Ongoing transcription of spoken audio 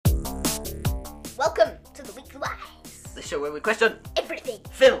Welcome to the Weekly Wise, the show where we question everything,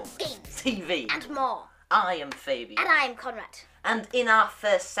 film, games, TV, and more. I am Fabian. And I am Conrad. And in our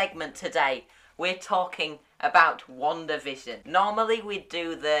first segment today, we're talking about WandaVision. Normally we'd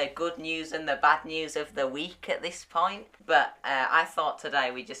do the good news and the bad news of the week at this point, but I thought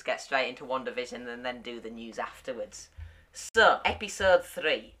today we'd just get straight into WandaVision and then do the news afterwards. So, episode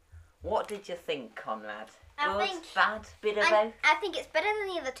 3. What did you think, Conrad? Good, bad, bit of both? I think it's better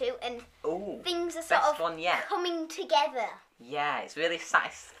than the other two, and things are sort of coming together. Yeah, it's really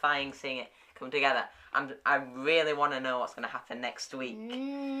satisfying seeing it come together. I really want to know what's going to happen next week.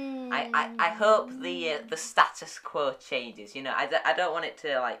 I hope the status quo changes. You know, I don't want it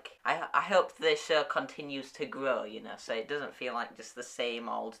to I hope the show continues to grow. You know, so it doesn't feel like just the same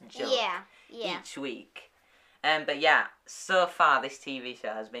old joke each week. But yeah, so far this TV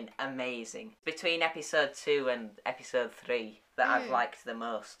show has been amazing. Between episode 2 and episode 3 that I've liked the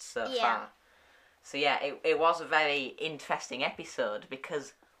most so far. So yeah, it was a very interesting episode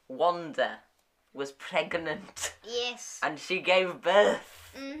because Wanda was pregnant. Yes. And she gave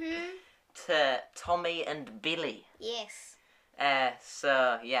birth to Tommy and Billy. Yes.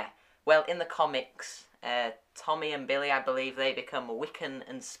 So yeah, well in the comics, Tommy and Billy, I believe they become Wiccan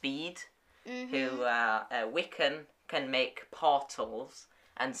and Speed. Who Wiccan can make portals,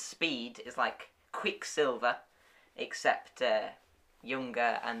 and Speed is like Quicksilver, except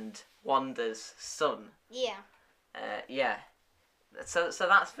younger and Wanda's son. Yeah. Yeah. So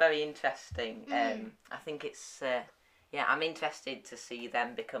that's very interesting. I think it's I'm interested to see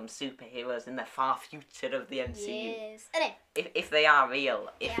them become superheroes in the far future of the MCU. Yes. Anyway. If they are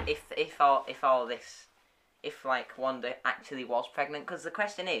real, if all this, if like Wanda actually was pregnant, because the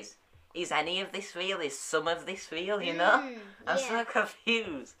question is any of this real? Is some of this real, you know? I'm so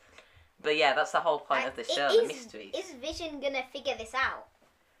confused. But yeah, that's the whole point of the show, the mysteries. Is Vision gonna figure this out?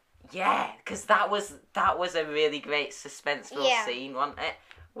 Yeah, because that was a really great suspenseful scene, wasn't it?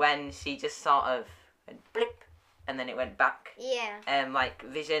 When she just sort of went blip, and then it went back. Yeah. Like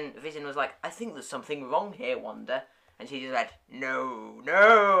Vision was like, I think there's something wrong here, Wanda. And she just went,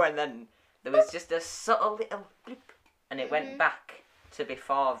 no, and then there was just a subtle little blip, and it went back to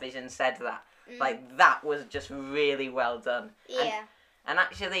before Vision said that. Like, that was just really well done. Yeah. And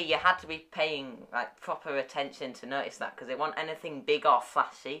actually, you had to be paying, like, proper attention to notice that, because it wasn't anything big or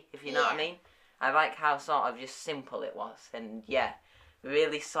flashy, if you know what I mean. I like how sort of just simple it was. And, yeah,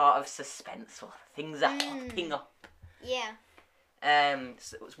 really sort of suspenseful. Things are popping up. Yeah.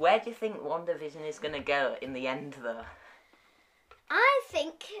 So where do you think WandaVision is going to go in the end, though? I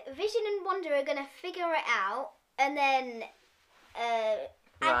think Vision and Wanda are going to figure it out, and then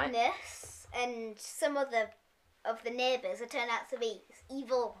Agnes and some other of the neighbours will turn out to be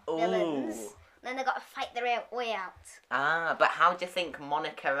evil villains. Then they've got to fight their way out. Ah, but how do you think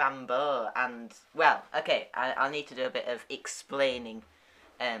Monica Rambeau and... Well, okay, I'll need to do a bit of explaining.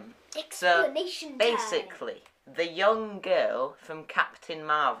 Explanation so, basically, the young girl from Captain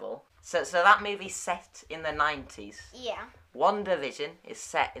Marvel... So that movie's set in the 90s. Yeah. WandaVision is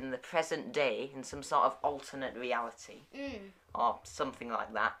set in the present day in some sort of alternate reality. Or something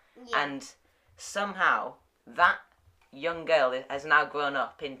like that. Yeah. And somehow that young girl has now grown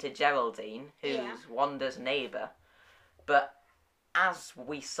up into Geraldine, who's Wanda's neighbour. But as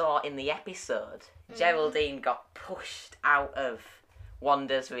we saw in the episode, Geraldine got pushed out of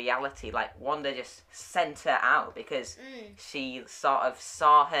Wanda's reality. Like, Wanda just sent her out because she sort of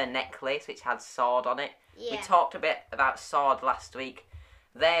saw her necklace, which had sword on it. Yeah. We talked a bit about sword last week.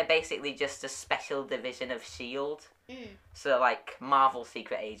 They're basically just a special division of S.H.I.E.L.D. So, like, Marvel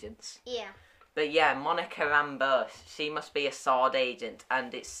secret agents. Yeah. But yeah, Monica Rambeau, she must be a sword agent.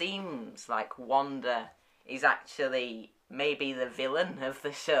 And it seems like Wanda is actually maybe the villain of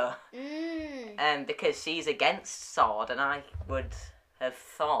the show. Because she's against sword, and I would have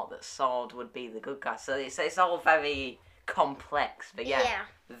thought that sword would be the good guy. So it's all very complex. But yeah.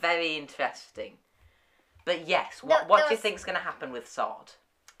 Very interesting. But yes, what do you think's going to happen with sword?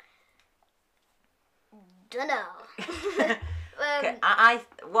 Dunno. Okay,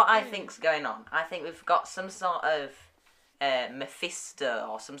 what I think's going on, I think we've got some sort of Mephisto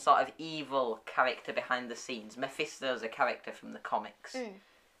or some sort of evil character behind the scenes. Mephisto's a character from the comics.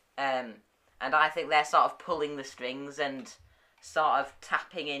 And I think they're sort of pulling the strings and sort of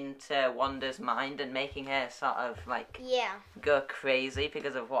tapping into Wanda's mind and making her sort of like go crazy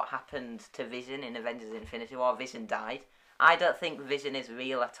because of what happened to Vision in Avengers Infinity War. Vision died. I don't think Vision is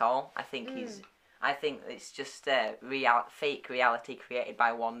real at all. I think I think it's just a fake reality created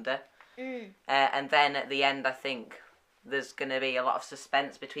by Wanda. And then at the end, I think there's going to be a lot of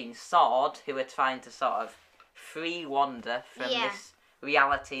suspense between Sword, who are trying to sort of free Wanda from this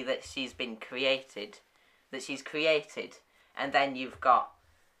reality that she's created, and then you've got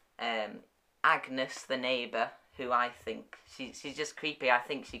Agnes, the neighbour, who I think she's just creepy. I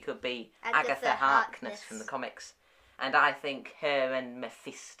think she could be Agatha Harkness from the comics, and I think her and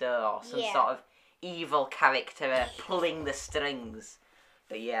Mephisto or some sort of evil character are pulling the strings.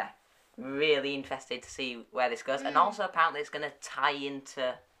 But yeah, really interested to see where this goes, and also apparently it's going to tie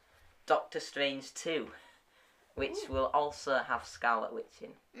into Doctor Strange 2, which will also have Scarlet Witch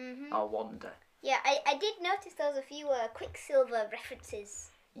in, or Wanda. Yeah, I did notice there was a few Quicksilver references.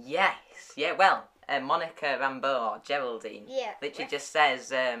 Yes, yeah, well, Monica Rambeau, or Geraldine, literally just says,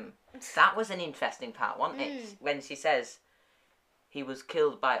 that was an interesting part, wasn't it? When she says he was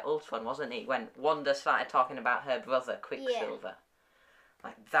killed by Ultron, wasn't he? When Wanda started talking about her brother, Quicksilver.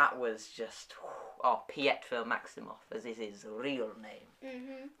 Like, that was just, or Pietro Maximoff, as is his real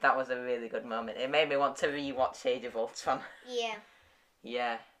name. That was a really good moment. It made me want to rewatch Age of Ultron. Yeah.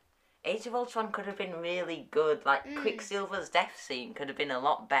 Yeah. Age of Ultron could have been really good. Like, Quicksilver's death scene could have been a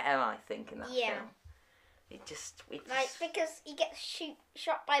lot better, I think, in that film. It just... Like, because he gets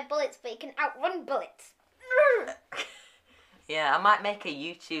shot by bullets, but he can outrun bullets. Yeah, I might make a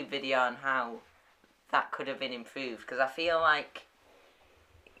YouTube video on how that could have been improved, because I feel like,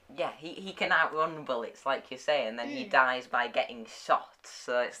 yeah, he can outrun bullets, like you say, and then he dies by getting shot.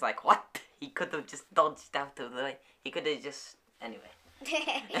 So it's like, what? He could have just dodged out of the way. He could have just... Anyway.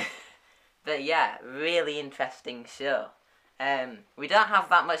 But yeah, really interesting show. We don't have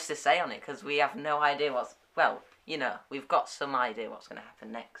that much to say on it because we have no idea what's... Well, you know, we've got some idea what's going to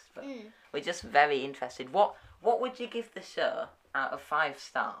happen next, but we're just very interested. What would you give the show out of 5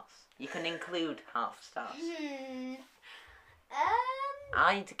 stars? You can include half stars.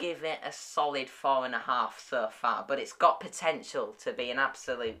 I'd give it a solid 4.5 so far, but it's got potential to be an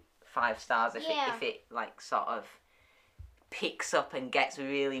absolute 5 stars if it like sort of picks up and gets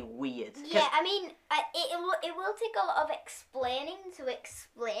really weird. Yeah, I mean, it will take a lot of explaining to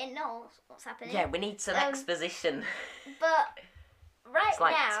explain what's happening. Yeah, we need some exposition. But right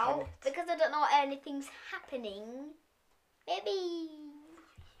like now, Tenet. because I don't know what anything's happening, maybe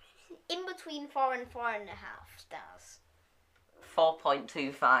in between 4 and 4.5 stars.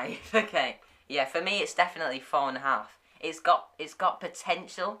 4.25. Okay. Yeah, for me it's definitely 4.5. It's got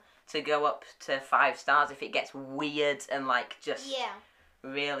potential to go up to 5 stars if it gets weird and like just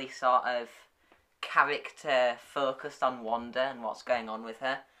really sort of character focused on Wanda and what's going on with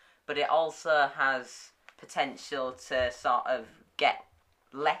her. But it also has potential to sort of get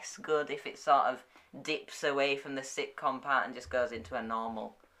less good if it sort of dips away from the sitcom part and just goes into a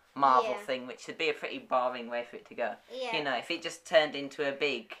normal Marvel thing, which should be a pretty boring way for it to go. Yeah. You know, if it just turned into a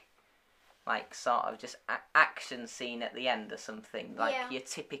big, like, sort of just action scene at the end or something, like your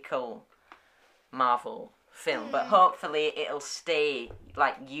typical Marvel film. But hopefully it'll stay,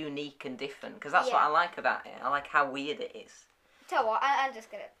 like, unique and different, because that's what I like about it. I like how weird it is. Tell what, I'm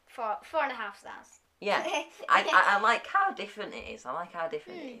just gonna 4.5 stars. Yeah, I like how different it is. I like how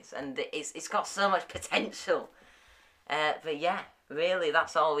different it is, and it's got so much potential. But yeah, really,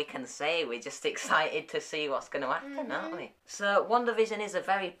 that's all we can say. We're just excited to see what's going to happen, aren't we? So, WandaVision is a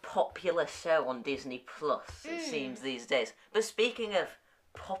very popular show on Disney Plus, it seems these days. But speaking of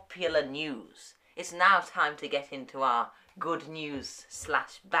popular news, it's now time to get into our good news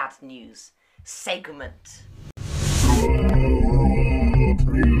 / bad news segment.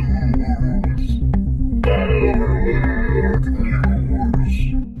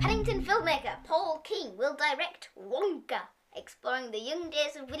 Paddington filmmaker Paul King will direct Wonka, exploring the young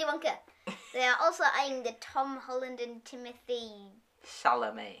days of Willy Wonka. They are also eyeing the Tom Holland and Timothy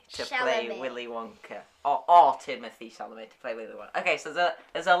Chalamet to play Willy Wonka. Or Timothy Chalamet to play Willy Wonka. Okay, so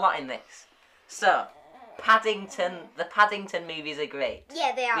there's a lot in this. So, the Paddington movies are great.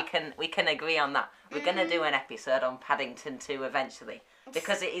 Yeah, they are. We can agree on that. We're going to do an episode on Paddington 2 eventually,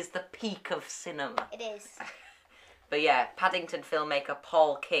 because it is the peak of cinema. It is. But yeah, Paddington filmmaker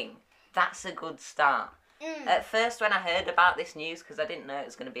Paul King, that's a good start. At first, when I heard about this news, because I didn't know it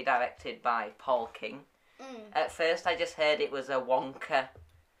was going to be directed by Paul King, at first I just heard it was a Wonka,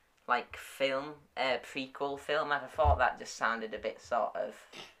 like, film, prequel film, and I thought that just sounded a bit sort of...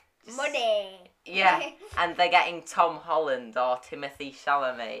 Money. Yeah, and they're getting Tom Holland or Timothy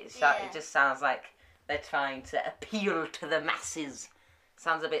Chalamet. It just sounds like they're trying to appeal to the masses.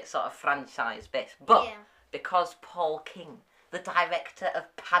 Sounds a bit sort of franchise-based. But because Paul King, the director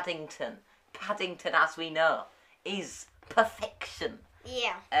of Paddington, as we know, is perfection.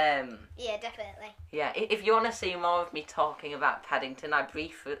 Yeah. Yeah, definitely. Yeah, if you want to see more of me talking about Paddington, I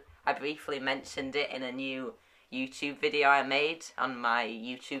briefly mentioned it in a new YouTube video I made on my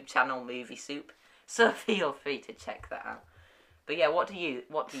YouTube channel, Movie Soup. So feel free to check that out. But yeah, what do you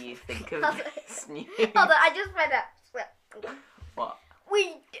think of this news? Hold on, I just read that. What?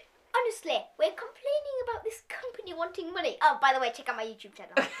 Honestly, we're complaining about this company wanting money. Oh, by the way, check out my YouTube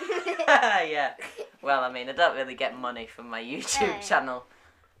channel. Yeah. Well, I mean, I don't really get money from my YouTube channel.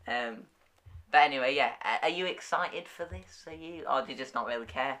 But anyway, yeah. Are you excited for this? Or do you just not really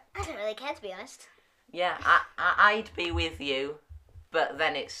care? I don't really care, to be honest. Yeah, I'd be with you, but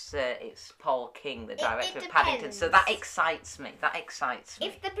then it's Paul King, the director of Paddington, so that excites me.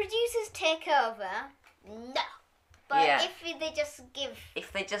 If the producers take over, no. But Yeah.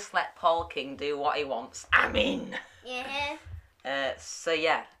 if they just let Paul King do what he wants, I'm in. Yeah. So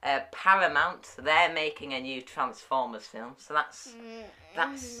yeah, Paramount, they're making a new Transformers film, so that's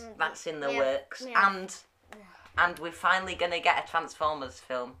in the works, yeah. and we're finally gonna get a Transformers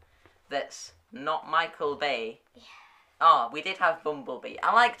film that's not Michael Bay. Yeah. Oh, we did have Bumblebee.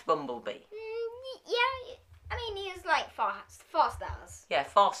 I liked Bumblebee. Yeah, I mean, he's like 4 stars. Yeah,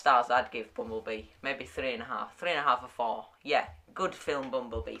 4 stars I'd give Bumblebee. Maybe 3.5. 3.5 or 4. Yeah, good film,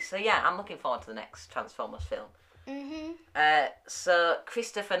 Bumblebee. So yeah, I'm looking forward to the next Transformers film. So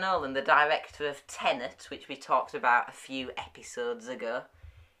Christopher Nolan, the director of Tenet, which we talked about a few episodes ago,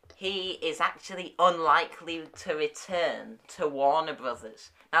 he is actually unlikely to return to Warner Brothers.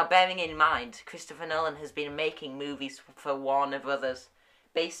 Now, bearing in mind, Christopher Nolan has been making movies for Warner Brothers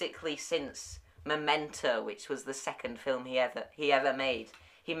basically since Memento, which was the second film he ever made.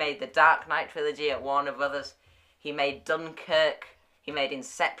 He made the Dark Knight trilogy at Warner Brothers. He made Dunkirk. He made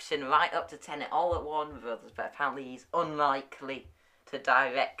Inception, right up to Tenet, all at Warner Brothers. But apparently he's unlikely to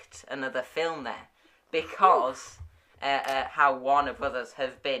direct another film there because how Warner Brothers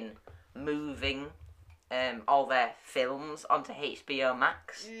have been moving all their films onto HBO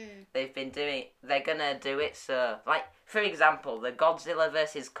Max. They're gonna do it so, like, for example, the Godzilla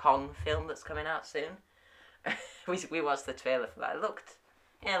vs. Kong film that's coming out soon. we watched the trailer for that.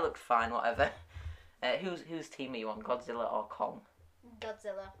 It looked fine, whatever. Whose team are you on, Godzilla or Kong?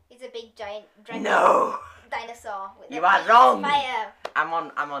 Godzilla. He's a big giant dragon. No! Dinosaur. With You are wrong! Fire. I'm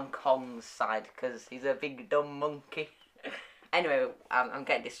on Kong's side because he's a big dumb monkey. Anyway, I'm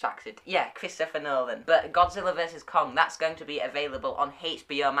getting distracted. Yeah, Christopher Nolan. But Godzilla vs. Kong, that's going to be available on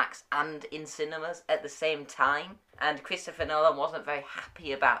HBO Max and in cinemas at the same time. And Christopher Nolan wasn't very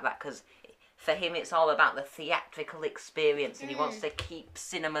happy about that because for him it's all about the theatrical experience and he wants to keep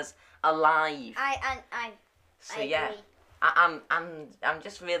cinemas alive. I yeah, agree. I'm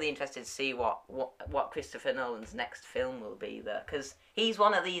just really interested to see what Christopher Nolan's next film will be there, because he's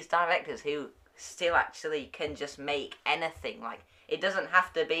one of these directors who still actually can just make anything. Like, it doesn't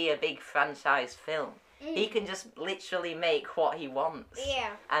have to be a big franchise film. He can just literally make what he wants. Yeah.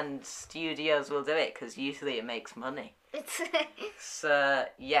 And studios will do it because usually it makes money. So,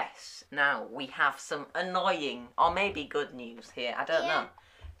 yes. Now, we have some annoying, or maybe good news here. I don't know.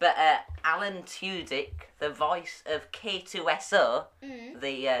 But Alan Tudyk, the voice of K2SO,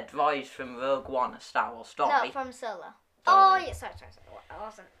 the droid from Rogue One, a Star Wars story. No, from Solo. Oh, yeah, sorry.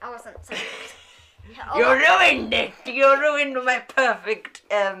 I wasn't sorry. You ruined it! You ruined my perfect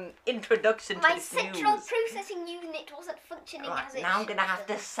introduction to this news. My central processing unit wasn't functioning as it now I'm should going to have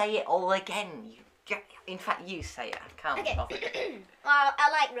to say it all again. In fact, you say it. I can't be bothered. Well,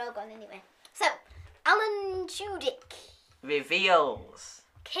 I like Rogue One anyway. So, Alan Tudyk reveals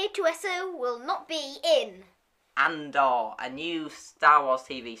K2SO will not be in Andor, a new Star Wars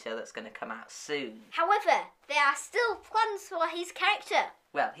TV show that's going to come out soon. However, there are still plans for his character.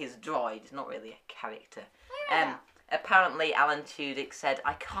 Well, his droid is not really a character. Yeah. Apparently, Alan Tudyk said,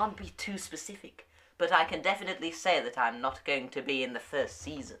 I can't be too specific, but I can definitely say that I'm not going to be in the first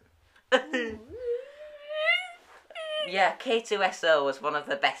season. Yeah, K2SO was one of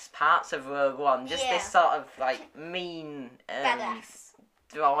the best parts of Rogue One. Just this sort of, like, mean badass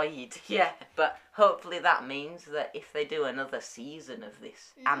droid. Yeah, but hopefully that means that if they do another season of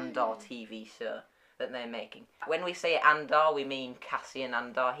this Andor TV show that they're making. When we say Andor, we mean Cassian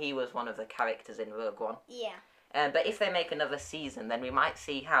Andor. He was one of the characters in Rogue One. Yeah. But if they make another season, then we might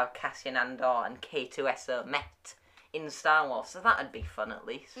see how Cassian Andor and K2SO met in Star Wars. So that'd be fun at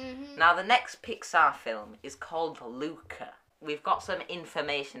least. Now, the next Pixar film is called Luca. We've got some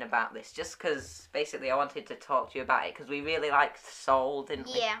information about this just because basically I wanted to talk to you about it because we really liked Soul, didn't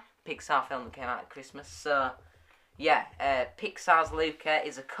we? Yeah. Pixar film that came out at Christmas. So, yeah, Pixar's Luca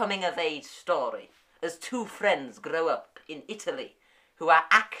is a coming-of-age story as two friends grow up in Italy who are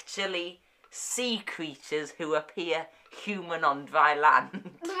actually sea creatures who appear human on dry land.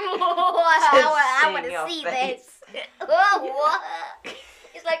 I want to see this. What?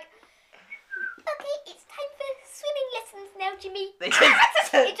 It's like, okay, it's time for swimming lessons now, Jimmy. They It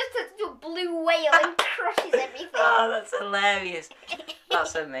just turns into a blue whale and crushes everything. Oh, that's hilarious.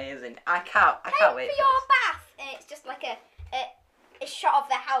 That's amazing. I can't wait for for your this. bath. And it's just like a shot of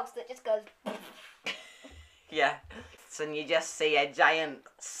the house that just goes... Yeah. So you just see a giant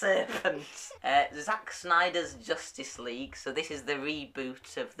serpent. Zack Snyder's Justice League. So this is the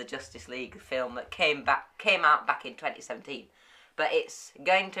reboot of the Justice League film that came out back in 2017. But it's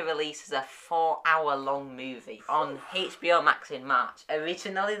going to release as a 4-hour-long movie on HBO Max in March.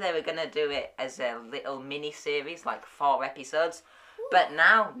 Originally, they were going to do it as a little mini-series, like 4 episodes. But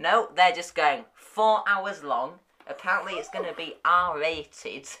now, no, they're just going 4 hours long. Apparently, it's going to be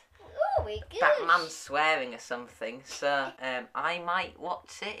R-rated. Oh my gosh. Batman swearing or something. So, I might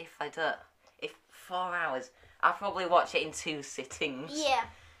watch it if I don't. If 4 hours, I'll probably watch it in 2 sittings. Yeah.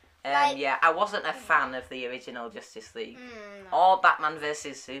 Yeah, I wasn't a fan of the original Justice League No. or Batman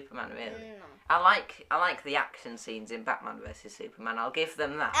vs Superman. Really, No. I like the action scenes in Batman vs Superman. I'll give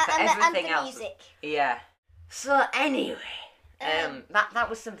them that. But And everything the else, music. yeah. So anyway, that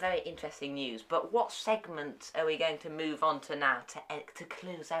was some very interesting news. But what segment are we going to move on to now to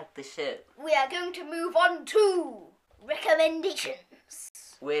close out the show? We are going to move on to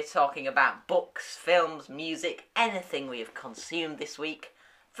recommendations. We're talking about books, films, music, anything we have consumed this week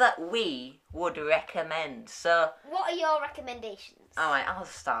that we would recommend. So, What are your recommendations? alright, I'll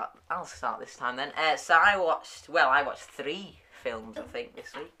start this time then. So I watched 3 films, I think,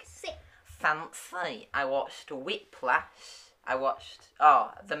 this week. 6. Fancy. I watched Whiplash. I watched,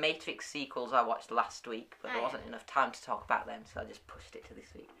 the Matrix sequels I watched last week, but there wasn't enough time to talk about them, so I just pushed it to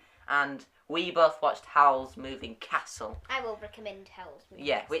this week. And we both watched Howl's Moving Castle. I will recommend Howl's Moving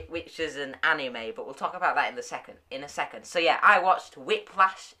Yeah, Castle. which is an anime, but we'll talk about that in a second. So yeah, I watched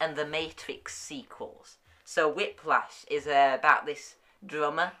Whiplash and the Matrix sequels. So Whiplash is about this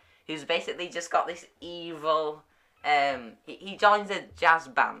drummer who's basically just got this evil... he joins a jazz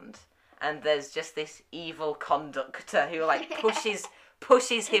band, and there's just this evil conductor who like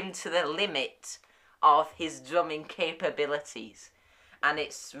pushes him to the limit of his drumming capabilities. And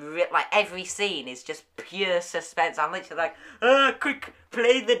it's like every scene is just pure suspense. I'm literally like, quick,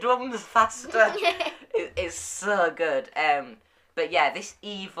 play the drums faster. It's so good. But yeah, this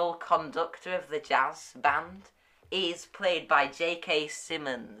evil conductor of the jazz band is played by J.K.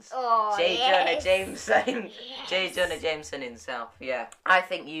 Simmons. Oh, J. yes. Jonah Jameson. Yes. J. Jonah Jameson himself, yeah. I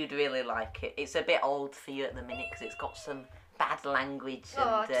think you'd really like it. It's a bit old for you at the minute because it's got some bad language.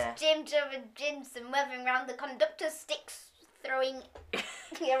 Oh, And just Jim Jonah Jameson weathering around the conductor's sticks, throwing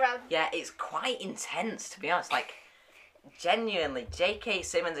around. Yeah, it's quite intense, to be honest. Like, genuinely, J.K.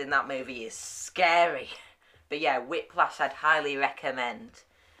 Simmons in that movie is scary. But yeah, Whiplash I'd highly recommend.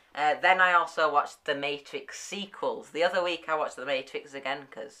 Then I also watched the Matrix sequels. The other week I watched the Matrix again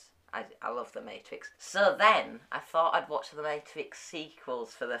because I love the Matrix. So then I thought I'd watch the Matrix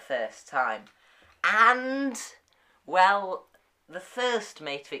sequels for the first time. And, well, the first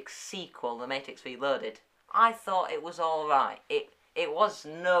Matrix sequel, The Matrix Reloaded, I thought it was alright. It was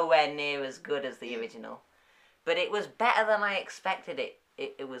nowhere near as good as the original. But it was better than I expected it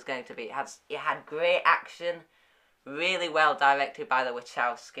was going to be. It had great action, really well directed by the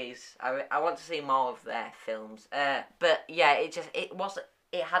Wachowskis. I want to see more of their films. But yeah, it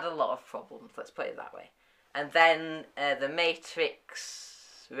had a lot of problems, let's put it that way. And then The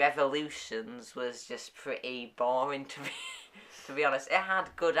Matrix Revolutions was just pretty boring to be honest. It had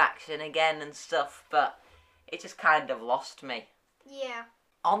good action again and stuff, but it just kind of lost me. Yeah.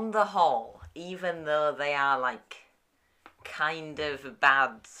 On the whole, even though they are like kind of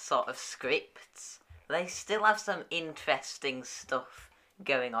bad sort of scripts, they still have some interesting stuff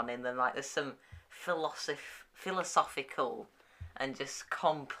going on in them. Like there's some philosophical and just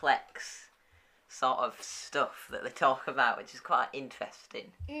complex sort of stuff that they talk about, which is quite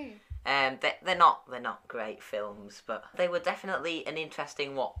interesting. They're not great films, but they were definitely an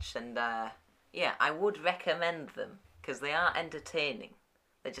interesting watch, and yeah, I would recommend them because they are entertaining.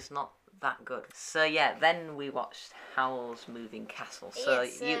 They're just not that good. So yeah, then we watched Howl's Moving Castle. So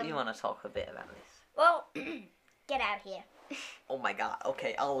Yes, you want to talk a bit about this? Well, get out of here. Oh my god.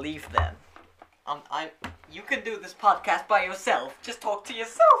 Okay, I'll leave then. You can do this podcast by yourself. Just talk to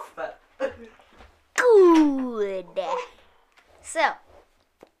yourself. Good. So,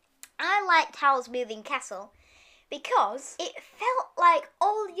 I liked Howl's Moving Castle because it felt like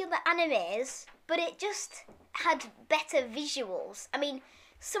all the other animes, but it just had better visuals. I mean,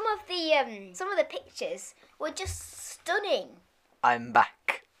 some of the pictures were just stunning. I'm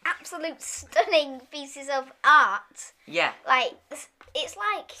back. Absolute stunning pieces of art. Yeah. Like, it's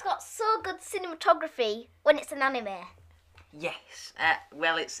got so good cinematography when it's an anime. Yes.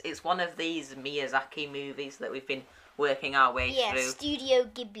 Well, it's one of these Miyazaki movies that we've been working our way Yeah, through. Studio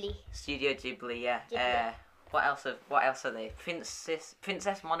Ghibli. Studio Ghibli, yeah. Ghibli. What else are they? Princess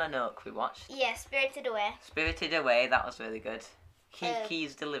Mononoke we watched. Yeah, Spirited Away. Spirited Away, that was really good.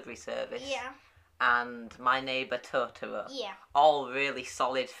 Kiki's Delivery Service. Yeah. And My Neighbour Totoro. Yeah. All really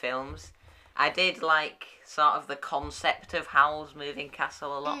solid films. I did like sort of the concept of Howl's Moving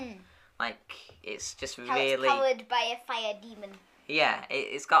Castle a lot. Like, it's just How really... it's powered by a fire demon. Yeah,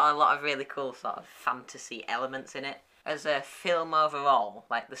 it's got a lot of really cool sort of fantasy elements in it. As a film overall,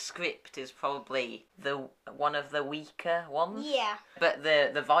 like, the script is probably one of the weaker ones. Yeah. But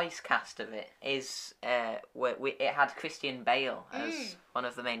the voice cast of it is, it had Christian Bale as one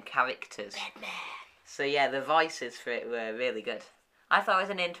of the main characters. Batman. So yeah, the voices for it were really good. I thought it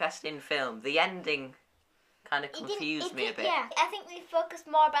was an interesting film. The ending kind of confused me a bit. Yeah, I think we focused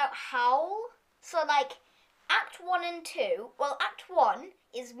more about Howl. So, like, Act 1 and 2, well, Act 1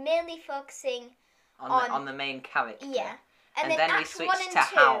 is mainly focusing on the main character. Yeah. And then we Act switched 1 and to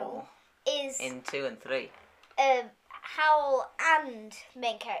 2 Howl is in 2 and 3. Howl and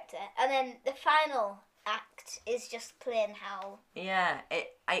main character. And then the final act is just plain Howl. Yeah,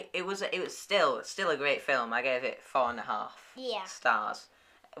 it was still a great film. I gave it 4.5 stars.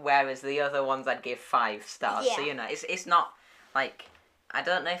 Whereas the other ones I'd give 5 stars. Yeah. So, you know, it's not, like, I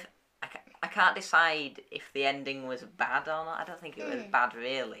don't know if, I can't decide if the ending was bad or not. I don't think it was bad,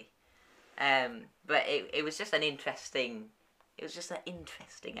 really. But it was just an interesting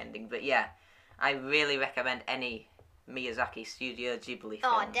ending. But yeah, I really recommend any Miyazaki Studio Ghibli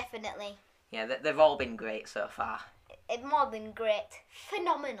film. Oh, definitely. Yeah, they've all been great so far. More than great.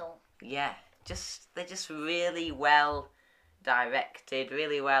 Phenomenal. Yeah, they're just really well directed,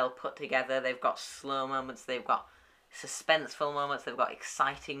 really well put together. They've got slow moments, they've got suspenseful moments, they've got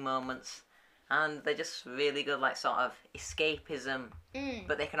exciting moments. And they're just really good, like, sort of escapism.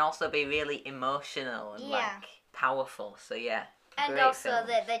 But they can also be really emotional and, like, powerful. So, yeah, and great also, films.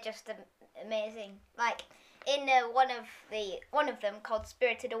 they're just amazing. Like, in one of them called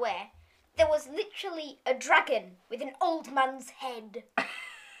Spirited Away, there was literally a dragon with an old man's head.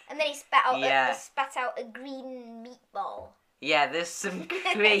 And then he spat out a green meatball. Yeah, there's some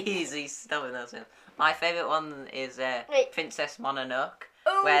crazy stuff in those films. My favourite one is Princess Mononoke.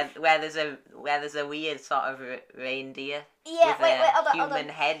 Oh. Where there's a weird sort of reindeer Yeah, with a hold on. human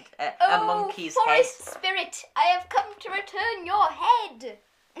head, a monkey's head. Forest spirit, I have come to return your head.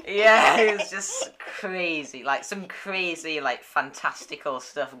 Yeah, it was just crazy. Like, some crazy, like, fantastical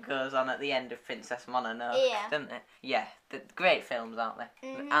stuff goes on at the end of Princess Mononoke, doesn't it? Yeah, great films, aren't they?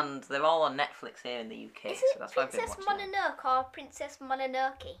 And they're all on Netflix here in the UK. Is so it that's why I've been Princess watching them. Mononoke or Princess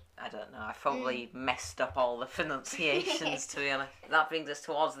Mononoke? I don't know. I've probably messed up all the pronunciations, to be honest. That brings us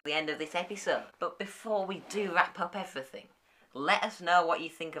towards the end of this episode. But before we do wrap up everything, let us know what you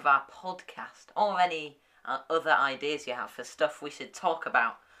think of our podcast or any other ideas you have for stuff we should talk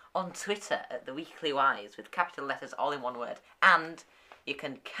about on Twitter at The Weekly Wise with capital letters all in one word. And you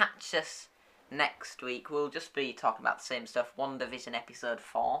can catch us next week. We'll just be talking about the same stuff. WandaVision episode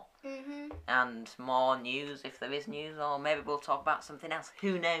 4. And more news if there is news, or maybe we'll talk about something else.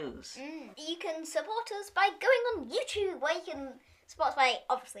 Who knows? You can support us by going on YouTube, where you can support us by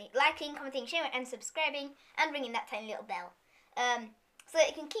obviously liking, commenting, sharing, and subscribing, and ringing that tiny little bell. So that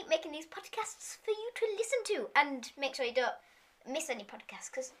you can keep making these podcasts for you to listen to, and make sure you don't miss any podcasts,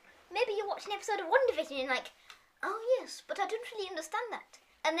 because maybe you're watching an episode of WandaVision and you're like, oh yes, but I don't really understand that.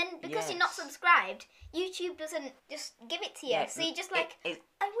 And then because you're not subscribed, YouTube doesn't just give it to you. So you're just like, I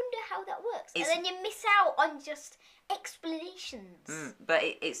wonder how that works. And then you miss out on just explanations. But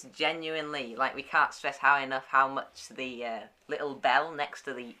it's genuinely, like, we can't stress how much the little bell next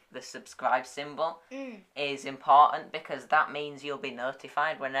to the subscribe symbol is important, because that means you'll be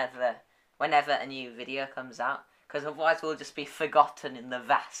notified whenever a new video comes out. Because otherwise we'll just be forgotten in the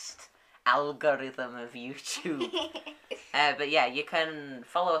vast algorithm of YouTube. But yeah, you can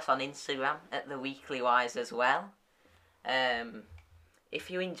follow us on Instagram at The Weekly Wise as well.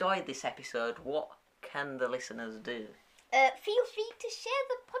 If you enjoyed this episode, what can the listeners do? Feel free to share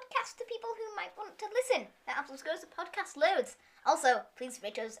the podcast to people who might want to listen. That helps us grow the podcast loads. Also, please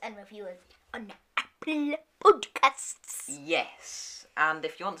rate us and review us on Apple Podcasts. Yes. And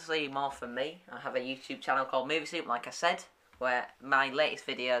if you want to see more from me, I have a YouTube channel called Movie Soup, like I said, where my latest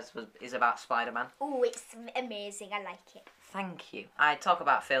videos is about Spider-Man. Oh, it's amazing. I like it. Thank you. I talk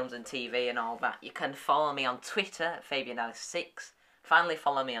about films and TV and all that. You can follow me on Twitter at FabianEllis6. Finally,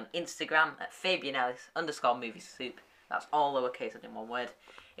 follow me on Instagram at FabianEllis_MovieSoup. That's all lowercase and in one word.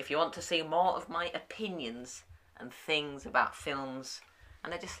 If you want to see more of my opinions and things about films,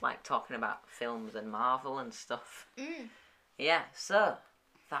 and I just like talking about films and Marvel and stuff. Yeah, so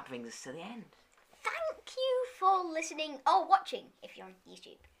that brings us to the end. Thank you for listening or watching if you're on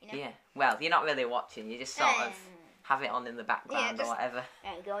YouTube. You know? Yeah. Well, you're not really watching. You just sort of have it on in the background or whatever.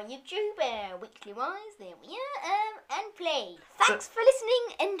 Go on YouTube, weekly wise. There we are. And play. Thanks for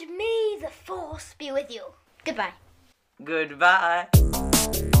listening, and may the force be with you. Goodbye. Goodbye.